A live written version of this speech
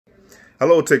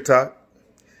Hello, TikTok.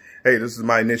 Hey, this is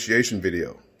my initiation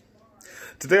video.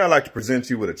 Today I'd like to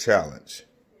present you with a challenge,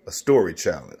 a story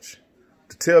challenge,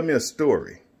 to tell me a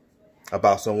story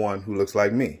about someone who looks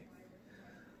like me.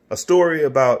 A story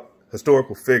about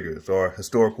historical figures or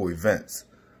historical events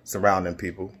surrounding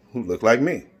people who look like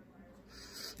me.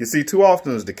 You see, too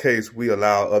often is the case we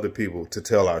allow other people to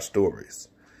tell our stories,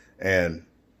 and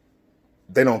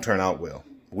they don't turn out well.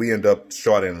 We end up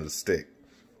short end of the stick.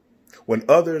 When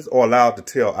others are allowed to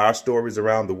tell our stories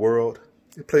around the world,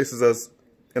 it places us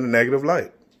in a negative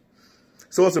light.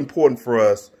 So it's important for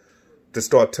us to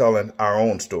start telling our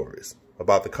own stories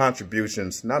about the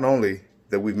contributions not only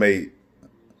that we've made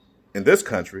in this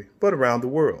country, but around the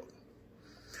world.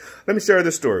 Let me share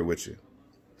this story with you.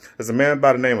 There's a man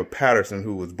by the name of Patterson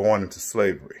who was born into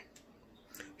slavery.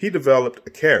 He developed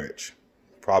a carriage,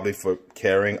 probably for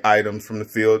carrying items from the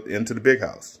field into the big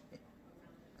house.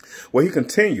 Well, he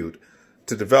continued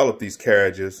to develop these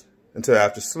carriages until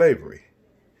after slavery,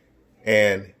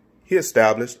 and he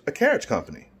established a carriage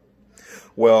company.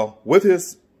 Well, with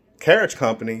his carriage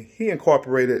company, he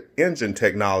incorporated engine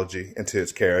technology into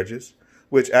his carriages,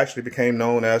 which actually became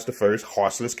known as the first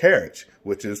horseless carriage,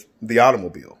 which is the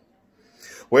automobile.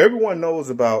 Well, everyone knows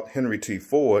about Henry T.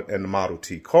 Ford and the Model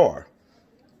T car,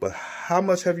 but how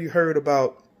much have you heard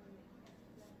about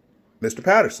Mr.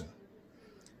 Patterson?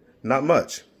 Not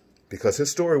much, because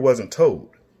his story wasn't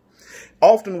told.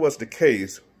 Often was the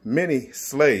case, many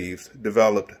slaves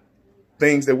developed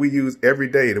things that we use every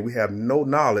day that we have no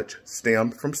knowledge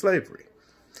stemmed from slavery,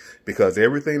 because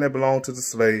everything that belonged to the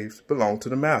slaves belonged to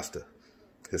the master.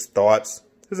 His thoughts,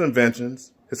 his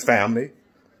inventions, his family.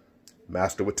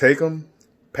 Master would take them,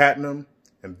 patent them,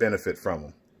 and benefit from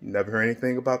them. You never heard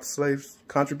anything about the slave's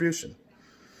contribution.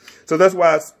 So that's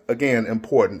why it's, again,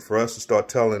 important for us to start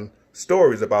telling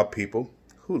stories about people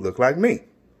who look like me.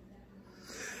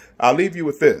 I'll leave you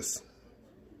with this.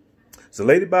 It's a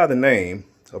lady by the name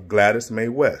of Gladys Mae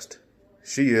West.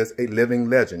 She is a living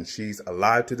legend. She's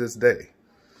alive to this day.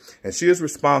 And she is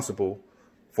responsible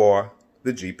for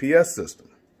the GPS system.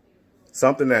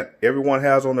 Something that everyone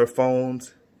has on their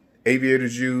phones,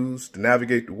 aviators use to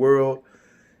navigate the world.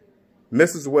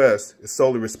 Mrs. West is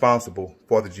solely responsible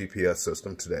for the GPS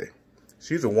system today.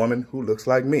 She's a woman who looks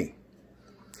like me.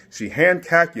 She hand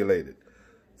calculated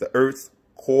the Earth's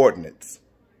coordinates,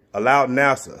 allowed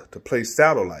NASA to place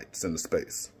satellites into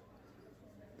space.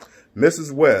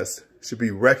 Mrs. West should be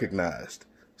recognized.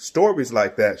 Stories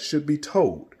like that should be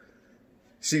told.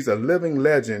 She's a living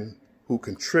legend who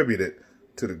contributed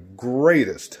to the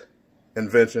greatest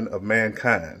invention of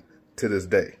mankind to this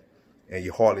day. And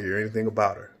you hardly hear anything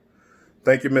about her.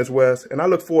 Thank you, Ms. West. And I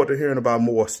look forward to hearing about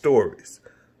more stories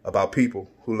about people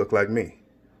who look like me.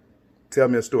 Tell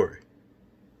me a story.